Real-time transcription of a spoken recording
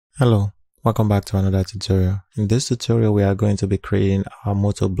Hello, welcome back to another tutorial. In this tutorial, we are going to be creating our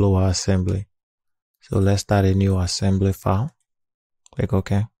motor blower assembly. So let's start a new assembly file. Click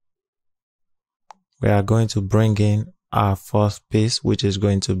OK. We are going to bring in our first piece, which is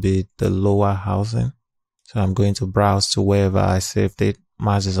going to be the lower housing. So I'm going to browse to wherever I saved it.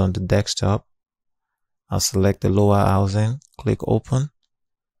 Mine is on the desktop. I'll select the lower housing, click open,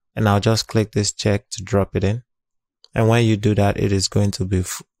 and I'll just click this check to drop it in. And when you do that, it is going to be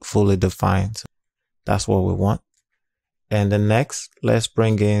fully defined. So that's what we want. And the next, let's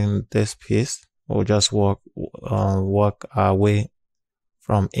bring in this piece. We'll just work our way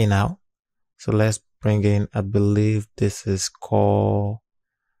from in out. So let's bring in, I believe this is called,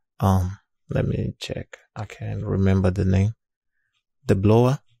 let me check. I can't remember the name. The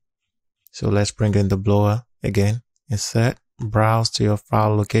blower. So let's bring in the blower again. Insert, browse to your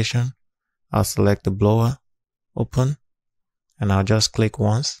file location. I'll select the blower. Open, and I'll just click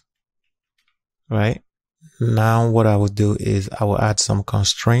once. Right now, what I will do is I will add some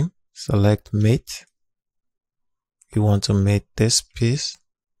constraint. Select mate. You want to mate this piece,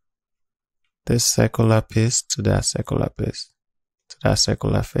 this circular piece to that circular piece, to that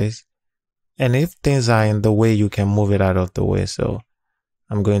circular face. And if things are in the way, you can move it out of the way. So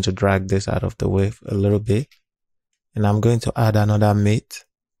I'm going to drag this out of the way a little bit, and I'm going to add another mate.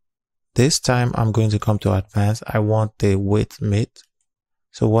 This time I'm going to come to advanced. I want the width mate.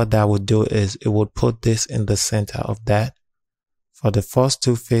 So what that would do is it would put this in the center of that. For the first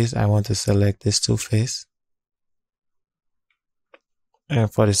two face, I want to select this two face. And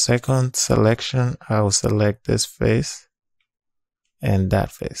for the second selection, I will select this face and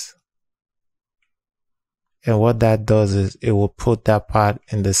that face. And what that does is it will put that part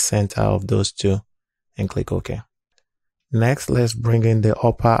in the center of those two and click OK. Next, let's bring in the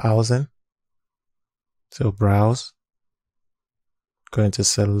upper housing. So browse. Going to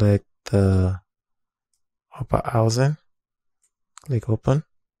select the upper housing. Click open.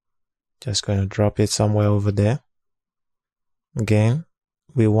 Just going to drop it somewhere over there. Again,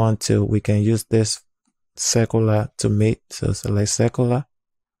 we can use this circular to mate. So select circular.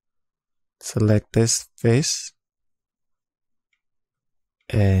 Select this face.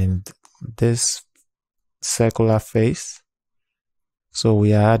 And this circular face. So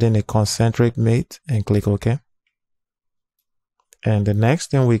we are adding a concentric mate and click OK. And the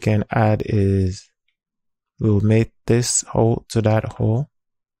next thing we can add is we'll mate this hole to that hole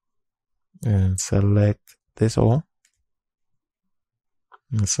and select this hole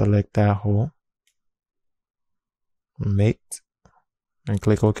and select that hole, mate, and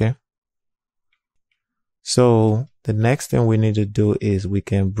click OK. So the next thing we need to do is we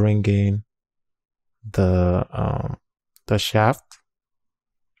can bring in the shaft.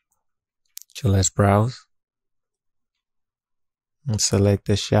 So let's browse and select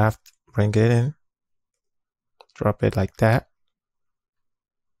the shaft, bring it in, drop it like that.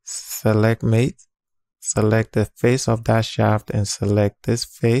 Select mate, select the face of that shaft and select this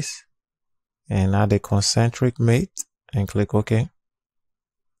face and add a concentric mate and click OK.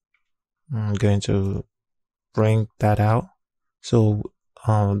 I'm going to bring that out. So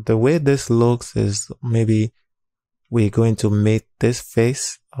the way this looks is maybe we're going to mate this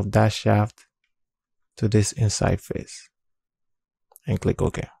face of that shaft to this inside face and click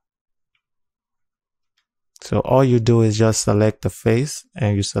OK. So all you do is just select the face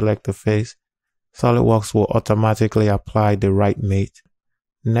and you select the face. SolidWorks will automatically apply the right mate.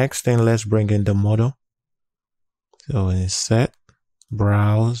 Next thing, let's bring in the model. So insert,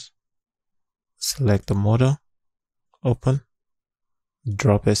 browse, select the model, open,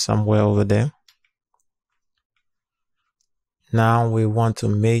 drop it somewhere over there. Now we want to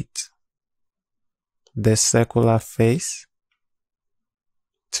mate this circular face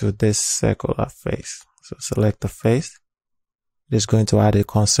to this circular face. So select the face. It is going to add a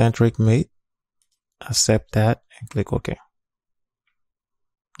concentric mate. Accept that and click OK.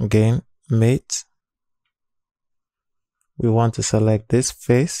 Again, mate. We want to select this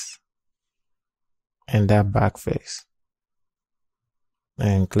face and that back face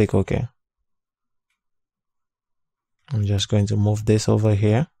and click OK. I'm just going to move this over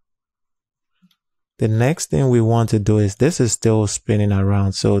here. The next thing we want to do is this is still spinning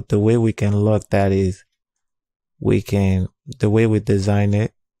around. So the way we can lock that is the way we design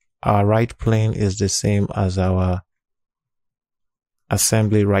it, our right plane is the same as our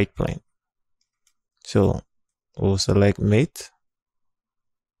assembly right plane. So we'll select mate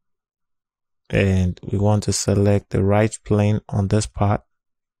and we want to select the right plane on this part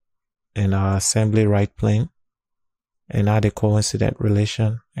and our assembly right plane and add a coincident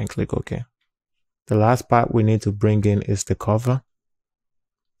relation and click OK. The last part we need to bring in is the cover.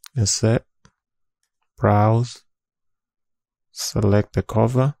 insert, browse, select the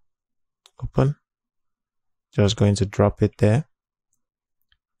cover, open. Just going to drop it there.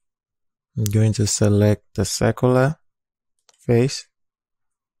 I'm going to select the circular face,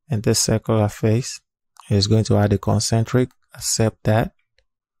 and this circular face is going to add a concentric. Accept that.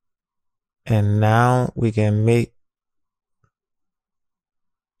 And now we can make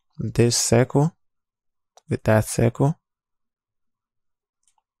this circle with that circle.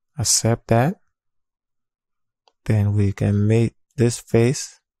 Accept that. Then we can make this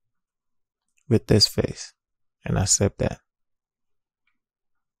face with this face and accept that.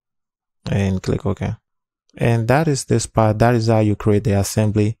 And click OK. And that is this part. That is how you create the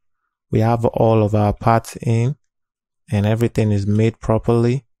assembly. We have all of our parts in and everything is made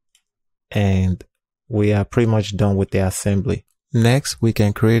properly. And we are pretty much done with the assembly. Next, we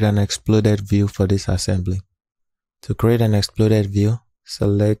can create an exploded view for this assembly. To create an exploded view,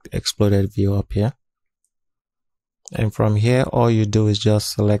 select exploded view up here. And from here, all you do is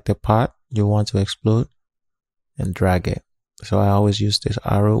just select the part you want to explode and drag it. So I always use this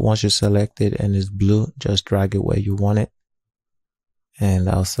arrow. Once you select it and it's blue, just drag it where you want it. And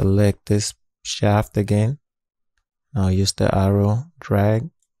I'll select this shaft again. I'll use the arrow, drag.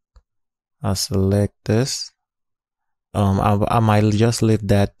 I'll select this. I might just leave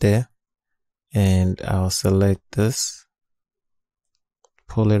that there. And I'll select this.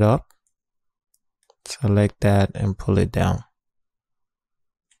 Pull it up. Select that and pull it down.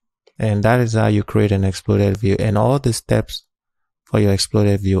 And that is how you create an exploded view. And all the steps for your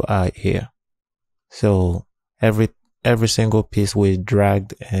exploded view are here. So every single piece we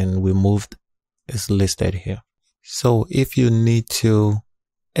dragged and we moved is listed here. So if you need to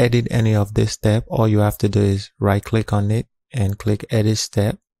edit any of this step, all you have to do is right click on it and click edit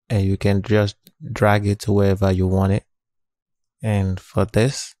step, and you can just drag it to wherever you want it. And for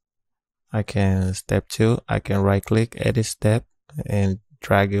this, I can step 2, I can right click edit step and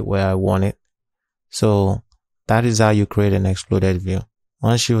drag it where I want it. So that is how you create an exploded view.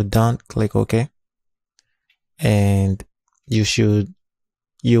 Once you're done, click OK. And you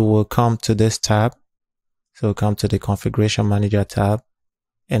will come to this tab. So come to the configuration manager tab.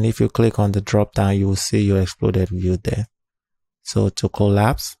 And if you click on the drop down, you will see your exploded view there. So to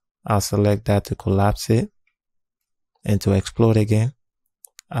collapse, I'll select that to collapse it. And to explode again,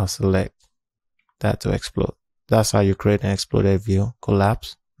 I'll select that to explode. That's how you create an exploded view.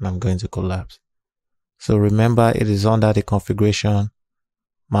 Collapse, and I'm going to collapse. So remember, it is under the configuration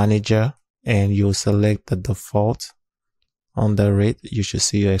manager, and you select the default. Under it, you should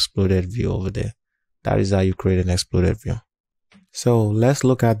see your exploded view over there. That is how you create an exploded view. So let's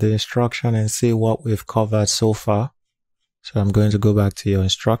look at the instruction and see what we've covered so far. So I'm going to go back to your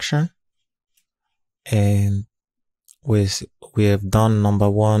instruction, and we have done number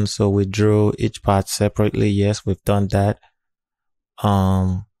 1. So we drew each part separately. Yes, we've done that.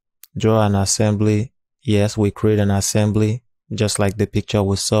 Draw an assembly. Yes, we create an assembly. Just like the picture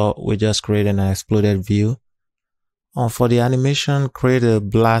we saw, we just created an exploded view. For the animation, create a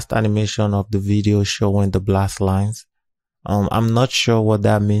blast animation of the video showing the blast lines. I'm not sure what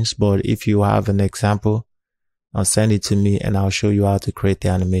that means, but if you have an example, send it to me and I'll show you how to create the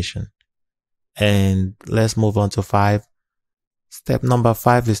animation. And let's move on to 5. Step number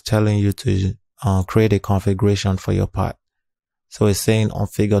 5 is telling you to create a configuration for your part. So it's saying on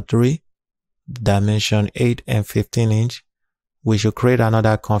figure 3, dimension 8 and 15 inch, we should create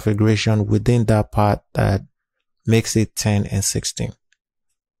another configuration within that part that makes it 10 and 16.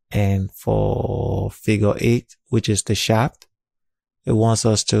 And for figure 8, which is the shaft, it wants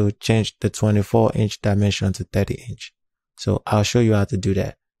us to change the 24-inch dimension to 30 inch. So I'll show you how to do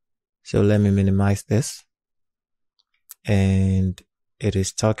that. So let me minimize this. And it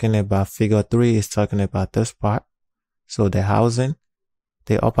is talking about figure 3 is talking about this part. So the housing,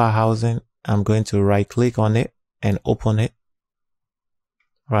 the upper housing, I'm going to right click on it and open it,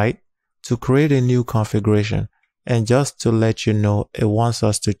 right? To create a new configuration. And just to let you know, it wants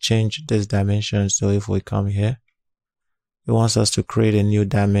us to change this dimension. So if we come here, it wants us to create a new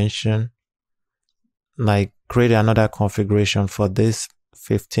dimension, like create another configuration for this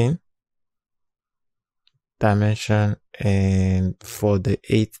 15 dimension and for the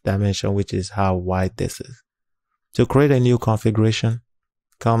 8th dimension, which is how wide this is. To create a new configuration,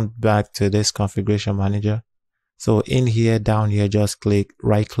 come back to this configuration manager. So in here, down here, just click,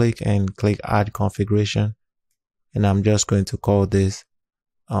 right click and click add configuration. And I'm just going to call this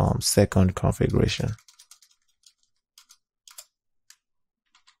second configuration.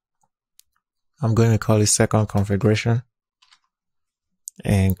 I'm going to call it second configuration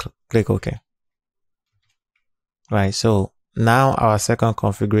and click OK. Right, so now our second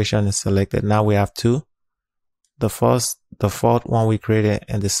configuration is selected. Now we have two, the fourth one we created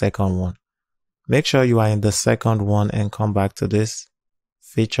and the second one. Make sure you are in the second one and come back to this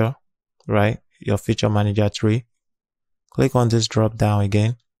feature, right? Your feature manager tree. Click on this drop down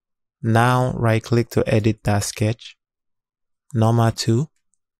again. Now right click to edit that sketch. Number 2.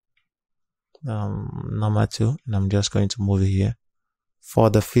 Number 2, and I'm just going to move it here. For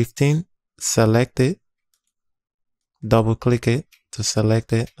the 15, select it. Double click it to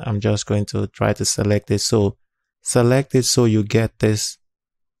select it. I'm just going to try to select it. So select it so you get this,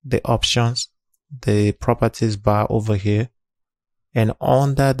 the options, the properties bar over here, and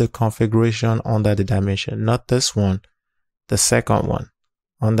under the configuration, under the dimension, not this one, the second one,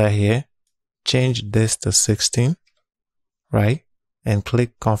 under here, change this to 16, right? And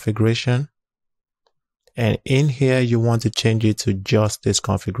click configuration. And in here, you want to change it to just this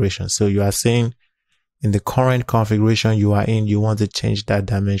configuration. So you are saying in the current configuration you are in, you want to change that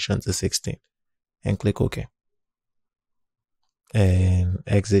dimension to 16 and click OK. And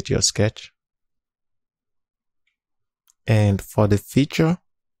exit your sketch. And for the feature,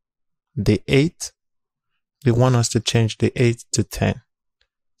 the 8, we want us to change the 8 to 10.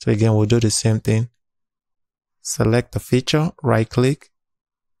 So again, we'll do the same thing. Select the feature, right click,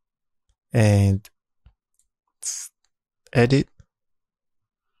 and edit.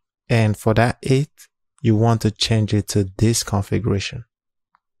 And for that 8, you want to change it to this configuration.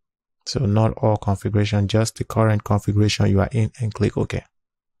 So not all configuration, just the current configuration you are in, and click OK.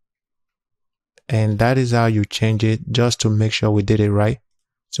 And that is how you change it, just to make sure we did it right.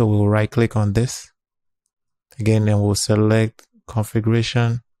 So we'll right click on this again, and we'll select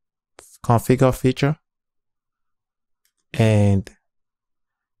configuration, configure feature, and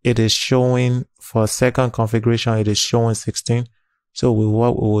it is showing for second configuration, it is showing 16. So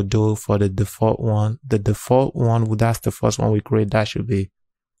what we will do for the default one, that's the first one we create, that should be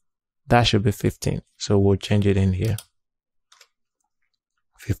 15. So we'll change it in here,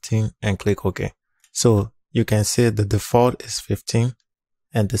 15, and click OK. So you can see the default is 15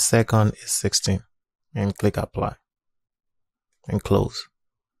 and the second is 16, and click apply and close.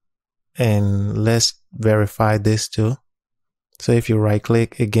 And let's verify this too. So if you right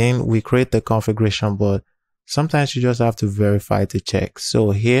click again, we create the configuration, but sometimes you just have to verify to check.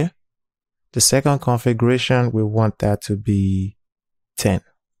 So here, the second configuration, we want that to be 10.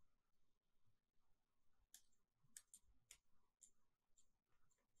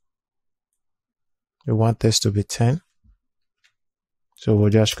 We want this to be 10. So we're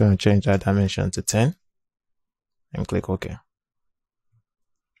just going to change that dimension to 10 and click OK.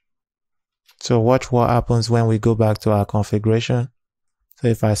 So watch what happens when we go back to our configuration. So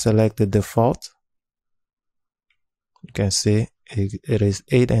if I select the default, you can see it is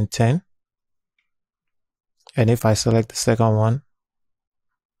 8 and 10. And if I select the second one,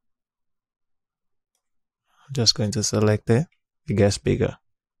 I'm just going to select it, it gets bigger.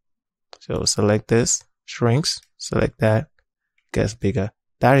 So select this, shrinks, select that, gets bigger.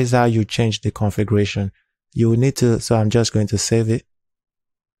 That is how you change the configuration. You will need to, so I'm just going to save it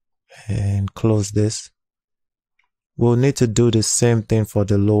and close this. We'll need to do the same thing for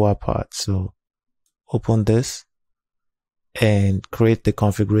the lower part. So open this and create the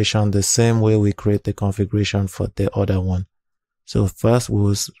configuration the same way we create the configuration for the other one. So first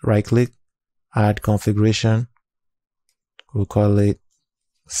we'll right click, add configuration. We'll call it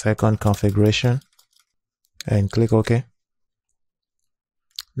second configuration and click OK.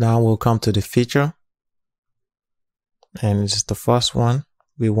 Now we'll come to the feature, and it's the first one.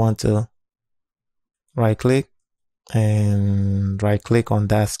 We want to right click and right click on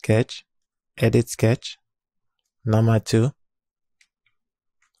that sketch, edit sketch. Number 2,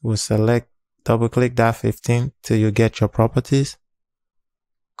 we'll select, double click that 15 till you get your properties,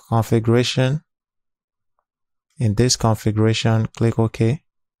 configuration. In this configuration, click OK,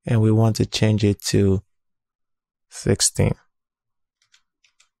 and we want to change it to 16.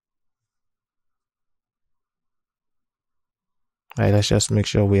 Right, let's just make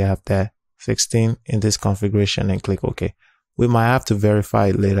sure we have that 16 in this configuration and click OK. We might have to verify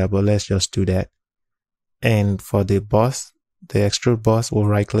it later, but let's just do that. And for the boss, the extrude boss, we'll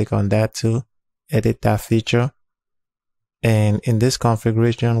right click on that too, edit that feature. And in this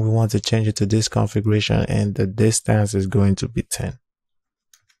configuration, we want to change it to this configuration, and the distance is going to be 10.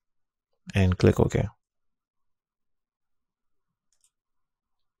 And click OK.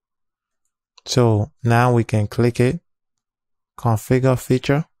 So now we can click it, configure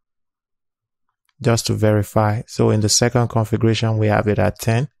feature, just to verify. So in the second configuration, we have it at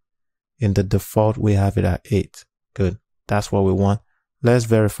 10. In the default, we have it at 8. Good. That's what we want. Let's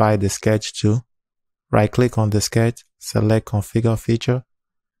verify the sketch too. Right click on the sketch, select configure feature.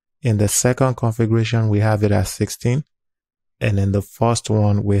 In the second configuration, we have it at 16. And in the first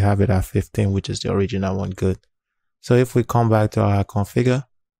one, we have it at 15, which is the original one. Good. So if we come back to our configure,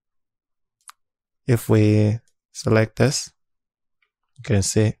 if we select this, you can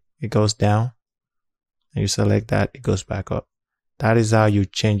see it goes down. And you select that, it goes back up. That is how you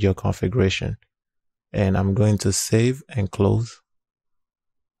change your configuration. And I'm going to save and close.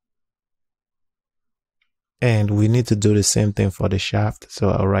 And we need to do the same thing for the shaft. So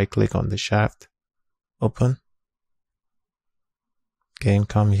I'll right click on the shaft, open. Again,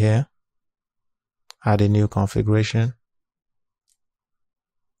 come here, add a new configuration.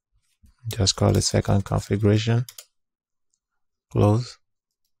 Just call it second configuration, close.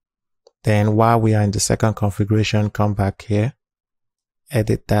 Then while we are in the second configuration, come back here,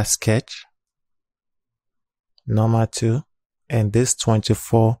 edit that sketch, normal 2, and this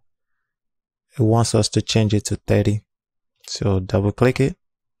 24, it wants us to change it to 30. So double click it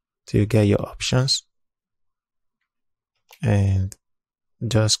till you get your options, and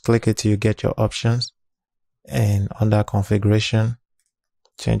just click it till you get your options, and under configuration,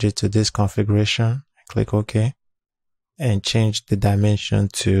 change it to this configuration, click OK, and change the dimension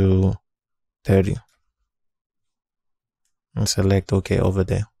to 30 and select OK over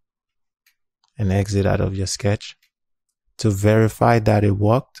there and exit out of your sketch. To verify that it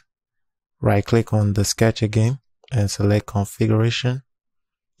worked, right click on the sketch again and select configuration.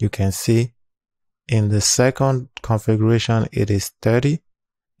 You can see in the second configuration it is 30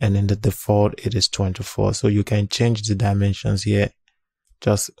 and in the default it is 24. So you can change the dimensions here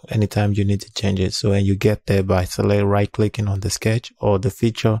just anytime you need to change it. So when you get there, by select right clicking on the sketch or the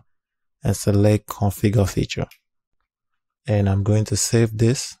feature and select configure feature. And I'm going to save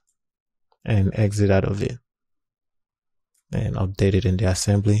this and exit out of it and update it in the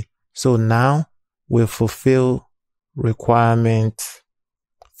assembly. So now we fulfill requirement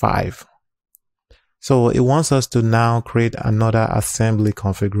 5. So it wants us to now create another assembly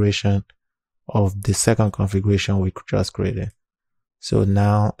configuration of the second configuration we just created. So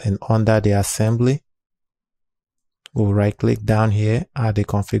now, and under the assembly, we'll right click down here, add a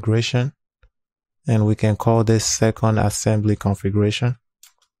configuration, and we can call this second assembly configuration.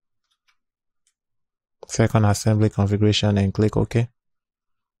 Second assembly configuration, and click OK.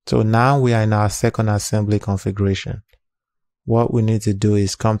 So now we are in our second assembly configuration. What we need to do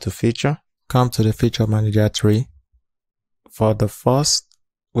is come to feature, come to the feature manager tree. For the first,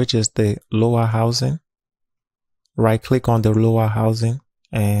 which is the lower housing, right click on the lower housing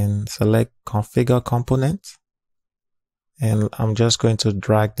and select configure components. And I'm just going to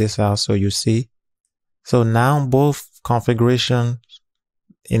drag this out so you see. So now both configurations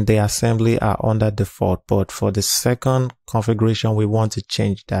in the assembly are under default, but for the second configuration, we want to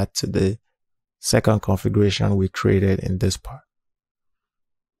change that to the second configuration we created in this part.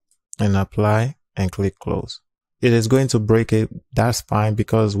 And apply and click close. It is going to break it. That's fine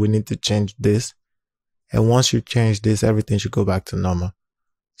because we need to change this. And once you change this, everything should go back to normal.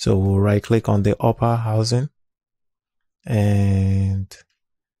 So we'll right click on the upper housing and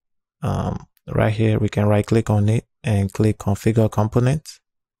right here, we can right click on it and click configure components,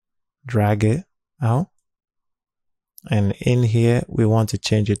 drag it out. And in here, we want to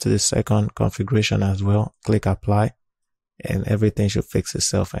change it to the second configuration as well. Click apply and everything should fix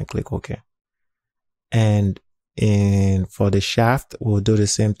itself and click OK. And for the shaft, we'll do the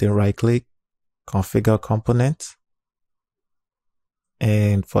same thing, right click, configure components.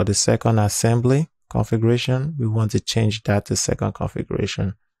 And for the second assembly configuration, we want to change that to second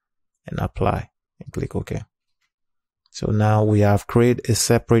configuration and apply and click OK. So now we have created a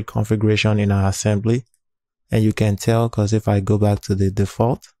separate configuration in our assembly. And you can tell because if I go back to the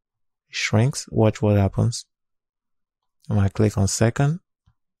default, it shrinks. Watch what happens. I'm going to click on second,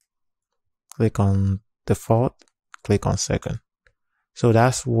 click on default, click on second. So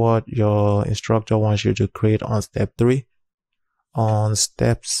that's what your instructor wants you to create on step 3. On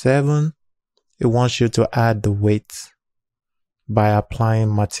step 7, it wants you to add the weight by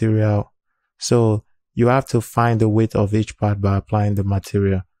applying material. So you have to find the weight of each part by applying the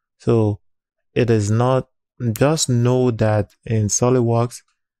material. So it is not, just know that in SolidWorks,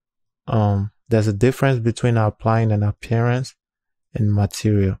 there's a difference between applying an appearance and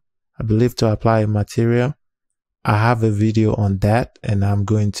material. I believe to apply a material, I have a video on that, and I'm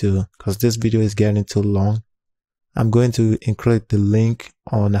going to, because this video is getting too long, I'm going to include the link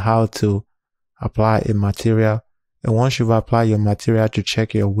on how to apply a material. And once you've applied your material to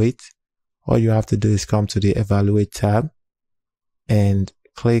check your weight, all you have to do is come to the evaluate tab and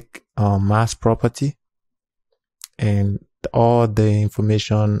click on mass property, and all the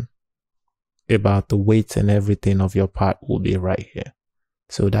information about the weight and everything of your part will be right here.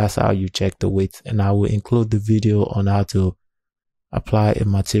 So that's how you check the weight, and I will include the video on how to apply a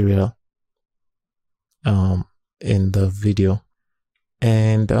material in the video.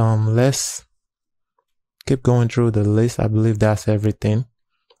 And let's keep going through the list. I believe that's everything.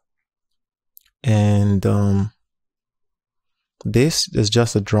 And this is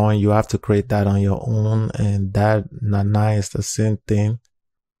just a drawing. You have to create that on your own, and that 9 is the same thing.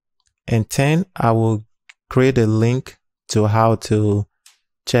 And 10, I will create a link to how to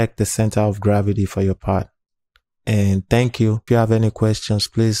check the center of gravity for your part. And thank you. If you have any questions,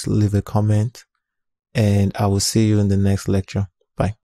 please leave a comment, and I will see you in the next lecture. Bye.